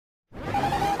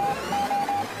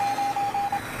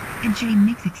A J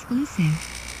Mix exclusive.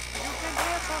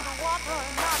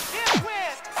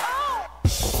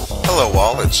 Hello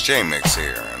all, it's J-Mix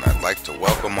here, and I'd like to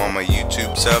welcome all my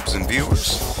YouTube subs and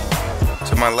viewers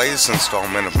to my latest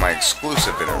installment of my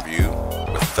exclusive interview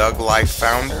with Thug Life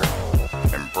founder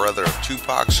and brother of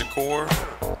 2pac's Shakur,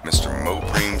 Mr.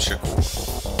 Mopreme Shakur.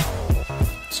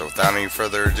 So without any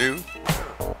further ado,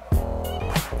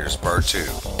 here's part 2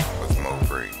 with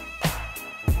Mopreme.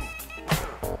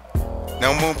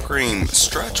 Now Mopreme,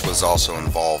 Stretch was also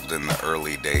involved in the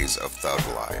early days of Thug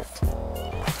Life.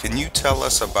 Can you tell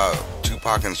us about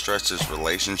 2pac and Stretch's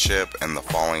relationship and the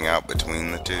falling out between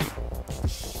the two?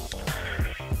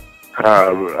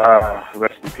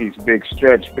 Rest in peace, Big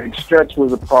Stretch. Big Stretch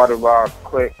was a part of our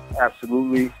clique,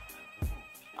 absolutely.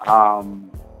 Pac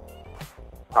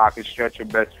and Stretch are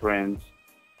best friends.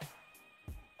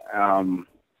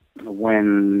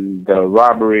 When the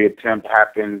robbery attempt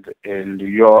happened in New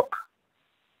York,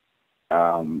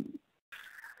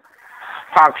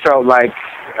 Pac felt like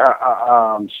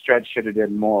Stretch should have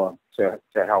done more to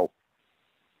help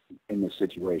in the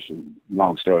situation.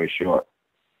 Long story short,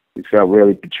 he felt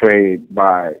really betrayed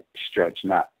by Stretch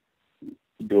not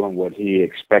doing what he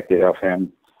expected of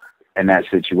him in that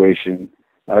situation.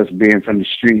 Us being from the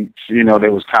streets, you know,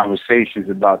 there was conversations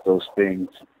about those things,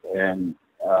 and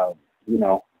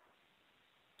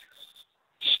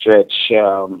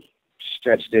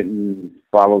Stretch didn't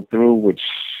follow through, which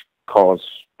caused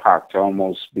Pac to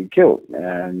almost be killed,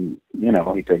 and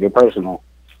he took it personal.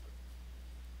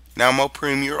 Now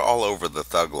Mopreme, you're all over the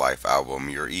Thug Life album.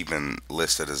 You're even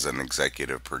listed as an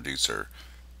executive producer.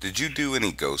 Did you do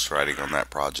any ghostwriting on that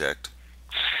project?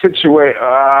 It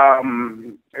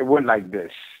went like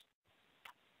this.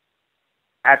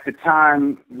 At the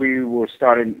time, we were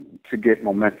starting to get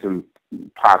momentum,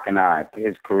 Pac and I,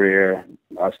 his career,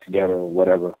 us together,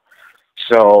 whatever.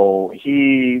 So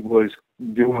he was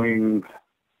doing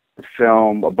the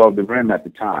film Above the Rim at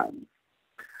the time.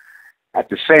 At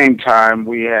the same time,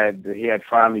 he had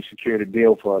finally secured a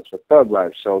deal for us for Thug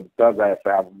Life. So the Thug Life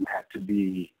album had to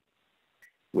be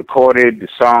recorded. The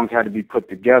songs had to be put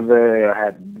together.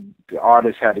 The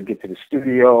artists had to get to the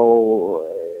studio.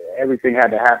 Everything had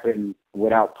to happen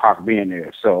without Pac being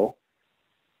there. So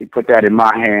he put that in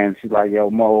my hands. He's like, "Yo,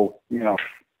 Mo,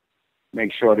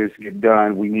 make sure this get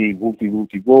done. We need whoopty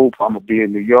whoopty whoop. I'm gonna be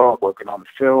in New York working on the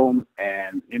film."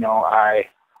 And I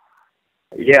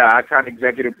kind of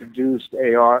executive produced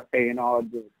A&R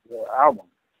the album,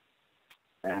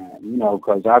 and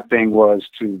because our thing was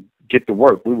to get the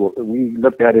work. We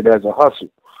looked at it as a hustle,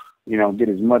 get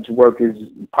as much work as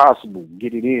possible,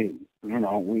 get it in.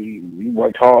 We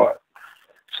worked hard,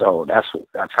 so that's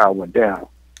how it went down.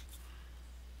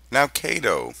 Now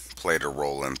Kato played a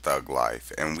role in Thug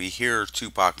Life, and we hear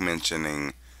 2pac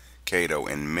mentioning Kato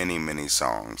in many, many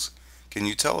songs. Can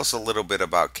you tell us a little bit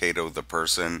about Kato the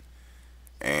person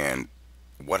and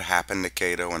what happened to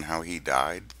Kato and how he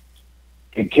died?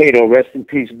 And Kato, rest in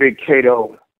peace, Big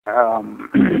Kato.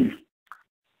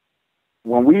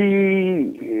 When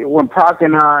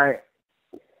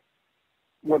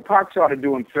Pac started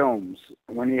doing films,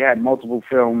 when he had multiple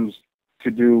films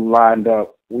to do lined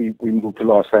up, we moved to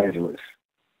Los Angeles.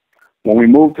 When we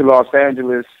moved to Los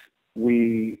Angeles,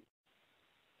 we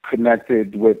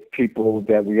connected with people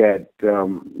that we had,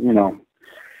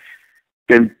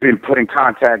 been put in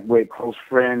contact with, close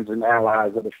friends and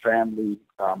allies of the family.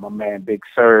 My man Big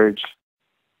Surge,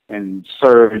 and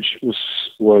Surge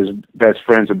was best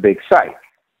friends with Big Psych.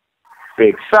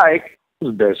 Big Psych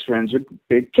was best friends with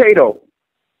Big Kato.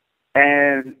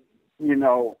 And in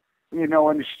the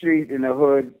street, in the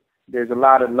hood, there's a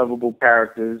lot of lovable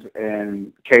characters,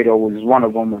 and Kato was one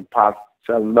of them, and Pac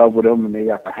fell in love with him, and they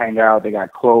got to hang out, they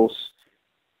got close.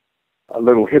 A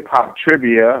little hip-hop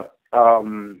trivia,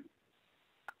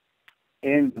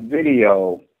 in the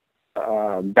video,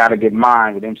 Gotta Get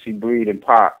Mine with MC Breed and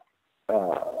Pac,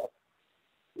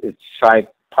 it's Psych,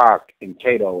 Pac, and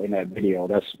Kato in that video.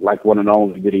 That's like one of the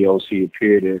only videos he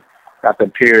got to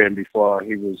appear in before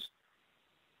he was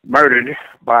murdered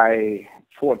by a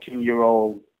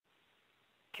 14-year-old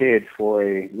kid for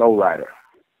a lowrider.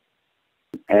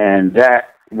 And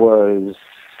that was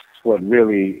what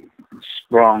really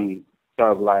sprung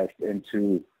Thug Life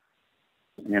into,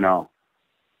 the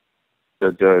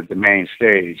main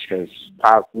stage, because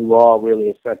we were all really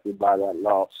affected by that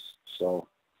loss. So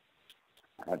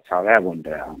that's how that went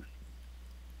down.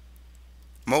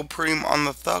 Mopreme, on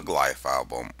the Thug Life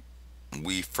album,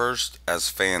 we first, as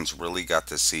fans, really got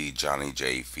to see Johnny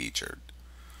J featured.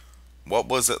 What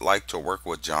was it like to work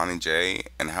with Johnny J,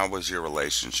 and how was your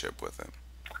relationship with him?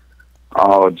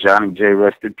 Oh, Johnny J,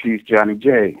 rest in peace, Johnny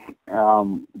J.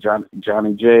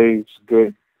 Johnny J's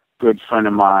good friend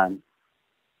of mine.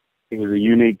 He was a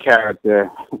unique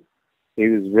character. He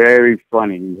was very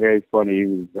funny, very funny. He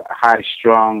was high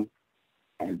strung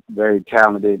and very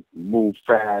talented, moved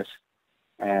fast,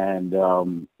 and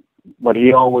but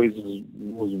he always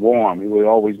was warm. He would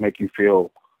always make you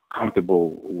feel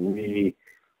comfortable.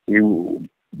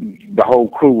 The whole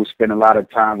crew would spend a lot of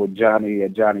time with Johnny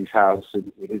at Johnny's house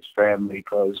and with his family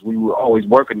because we were always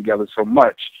working together so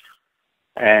much.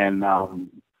 And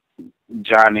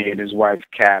Johnny and his wife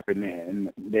Cap and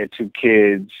their two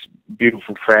kids,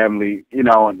 beautiful family,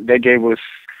 and they gave us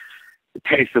the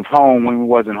taste of home when we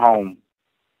wasn't home.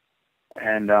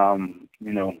 And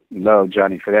love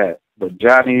Johnny for that. But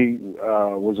Johnny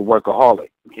was a workaholic.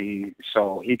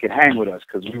 So he could hang with us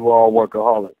because we were all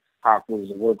workaholics. Pac was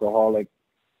a workaholic.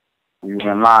 We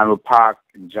were in line with Pac,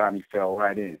 and Johnny fell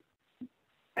right in.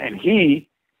 And he,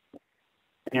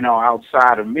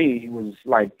 outside of me, was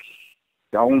like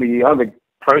the only other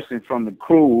person from the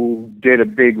crew who did a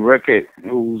big record,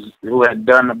 who had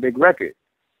done a big record.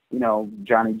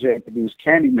 Johnny J produced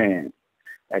Candyman,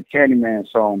 that Candyman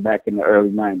song back in the early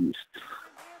 90s.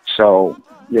 So,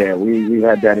 yeah, we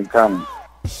had that in common.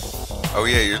 Oh,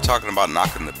 yeah, you're talking about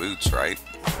Knocking the Boots, right?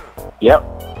 Yep,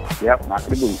 Knocking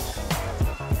the Boots.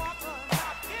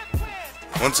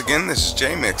 Once again, this is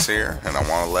J-Mix here, and I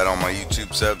want to let all my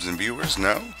YouTube subs and viewers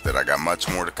know that I got much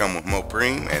more to come with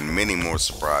Mopreme and many more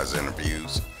surprise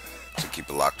interviews, so keep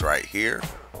it locked right here,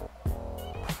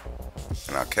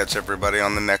 and I'll catch everybody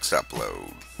on the next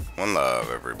upload. One love,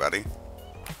 everybody.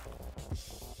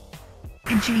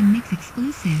 A J-Mix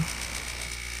exclusive.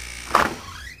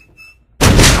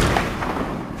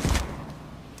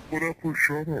 What up,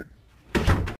 shut up?